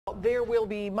There will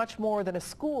be much more than a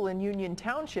school in Union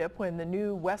Township when the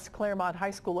new West Clermont High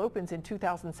School opens in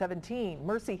 2017.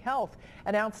 Mercy Health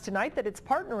announced tonight that it's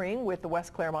partnering with the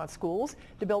West Clermont schools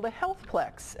to build a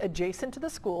healthplex adjacent to the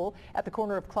school at the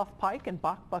corner of Clough Pike and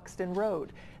Buxton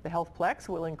Road. The healthplex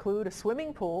will include a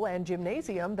swimming pool and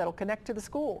gymnasium that'll connect to the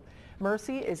school.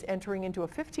 Mercy is entering into a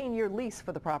 15-year lease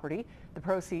for the property. The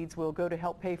proceeds will go to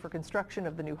help pay for construction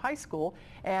of the new high school,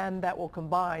 and that will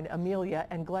combine Amelia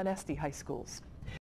and Glen Estey high schools.